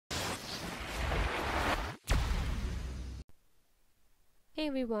Hey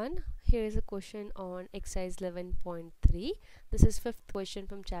everyone, here is a question on exercise 11.3. This is fifth question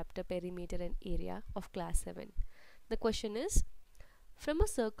from chapter perimeter and area of class 7. The question is, from a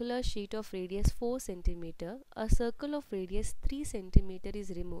circular sheet of radius 4 cm, a circle of radius 3 cm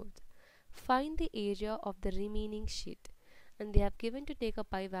is removed. Find the area of the remaining sheet, and they have given to take a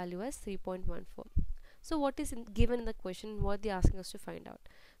pi value as 3.14. So what is given in the question, what they are asking us to find out.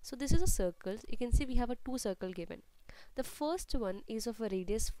 So this is a circle. You can see we have a two circle given. The first one is of a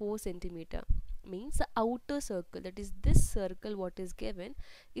radius 4 cm, means the outer circle, that is this circle what is given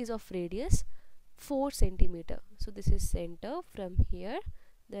is of radius 4 cm. So this is center. From here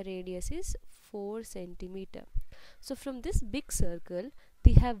the radius is 4 cm. So from this big circle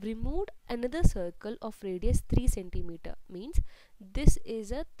they have removed another circle of radius 3 cm, means this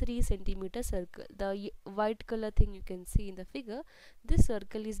is a 3 cm circle. The white color thing you can see in the figure, this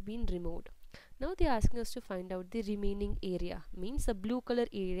circle is being removed. Now they are asking us to find out the remaining area, means the blue color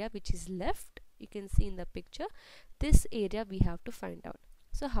area which is left. You can see in the picture, this area we have to find out.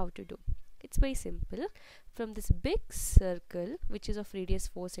 So how to do? It's very simple. From this big circle which is of radius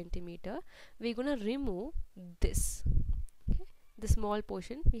 4 cm, we're gonna remove this. Okay, the small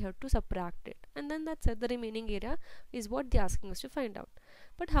portion we have to subtract it, and then that's it. The remaining area is what they're asking us to find out.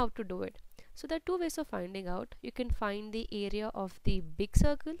 But how to do it? So there are two ways of finding out. You can find the area of the big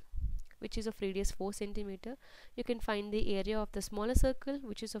circle which is of radius 4 cm. You can find the area of the smaller circle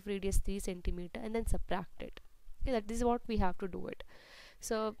which is of radius 3 cm, and then subtract it. Okay, that is what we have to do it.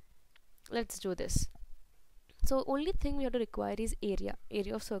 So let's do this. So only thing we have to require is area.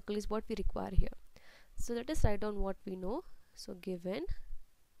 Area of circle is what we require here. So let us write down what we know. So given,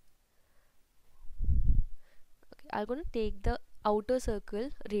 okay, I'm going to take the outer circle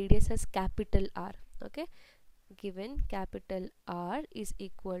radius as capital R. Okay, given capital R is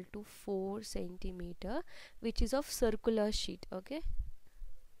equal to 4 cm, which is of circular sheet. Okay,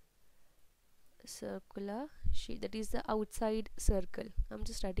 circular sheet, that is the outside circle. I'm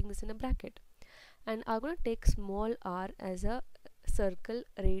just writing this in a bracket, and I'm going to take small r as a circle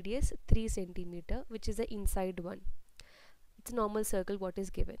radius 3 cm, which is the inside one. It's a normal circle what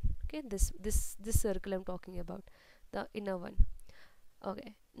is given. Okay, this circle I'm talking about, the inner one.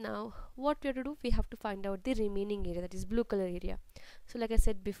 Okay, now what we have to do, we have to find out the remaining area, that is blue color area. So like I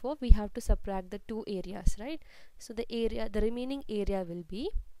said before, we have to subtract the two areas, right? So the remaining area will be,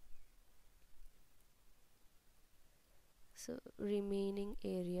 so remaining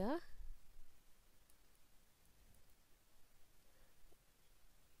area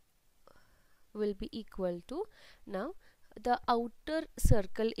will be equal to, now the outer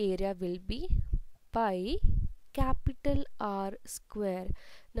circle area will be pi capital R square.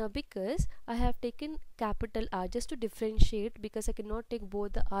 Now because I have taken capital R just to differentiate, because I cannot take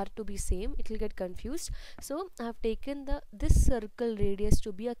both the R to be same, it will get confused. So I have taken this circle radius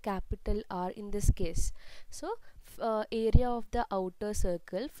to be a capital R in this case. So area of the outer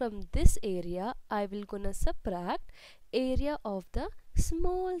circle, from this area I will gonna subtract area of the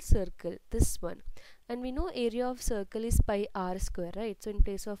small circle, this one, and we know area of circle is pi R square, right? So in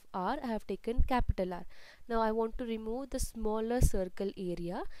place of R I have taken capital R. Now I want to remove the smaller circle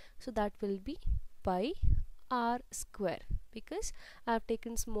area, so that will be pi R square, because I have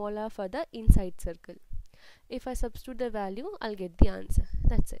taken small r for the inside circle. If I substitute the value, I'll get the answer.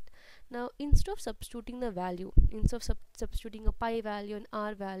 That's it. Now instead of substituting the value, instead of substituting a pi value and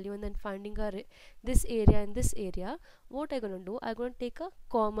r value and then finding this area and this area, what I'm gonna do, I'm gonna take a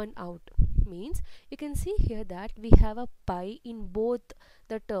common out. Means you can see here that we have a pi in both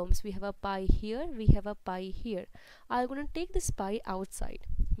the terms. We have a pi here, we have a pi here. I'm gonna take this pi outside.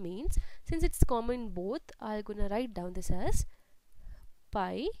 Means since it's common in both, I'm gonna write down this as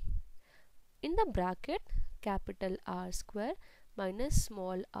pi in the bracket capital R square minus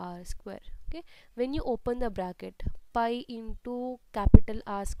small r square. Okay, when you open the bracket, pi into capital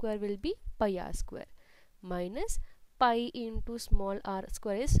R square will be pi R square, minus pi into small r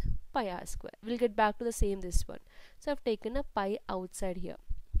square is pi R square. We'll get back to the same this one. So I've taken a pi outside here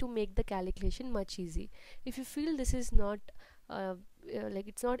to make the calculation much easy. If you feel this is not like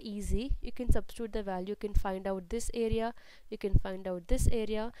it's not easy, you can substitute the value. You can find out this area, you can find out this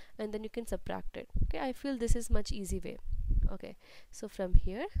area, and then you can subtract it. Okay, I feel this is much easy way. Okay, so from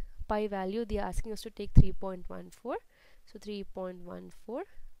here pi value they are asking us to take 3.14. So 3.14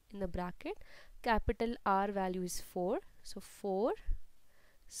 in the bracket, capital R value is 4, so 4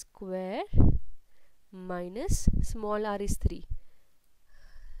 square minus small r is 3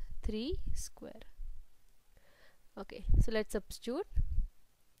 square. Okay, so let's substitute.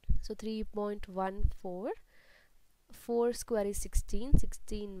 So 3.14, 4 square is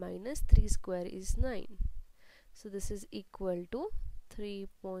 16 minus 3 square is 9. So this is equal to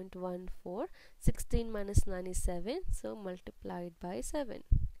 3.14. 16 minus 9 is 7, so multiplied by 7.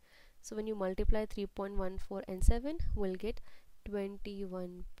 So when you multiply 3.14 and 7, we'll get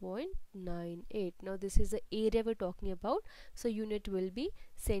 21.98. Now this is the area we're talking about, so unit will be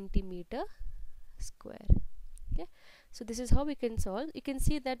centimeter square. Okay, so this is how we can solve. You can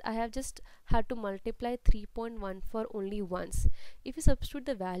see that I have just had to multiply 3.14 only once. If you substitute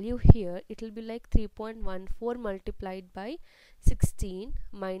the value here, it will be like 3.14 multiplied by 16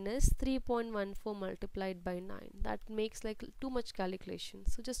 minus 3.14 multiplied by 9. That makes like too much calculation,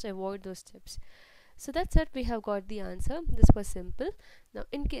 so just avoid those steps. So that's it, we have got the answer. This was simple. Now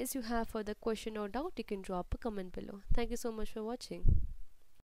in case you have further question or doubt, you can drop a comment below. Thank you so much for watching.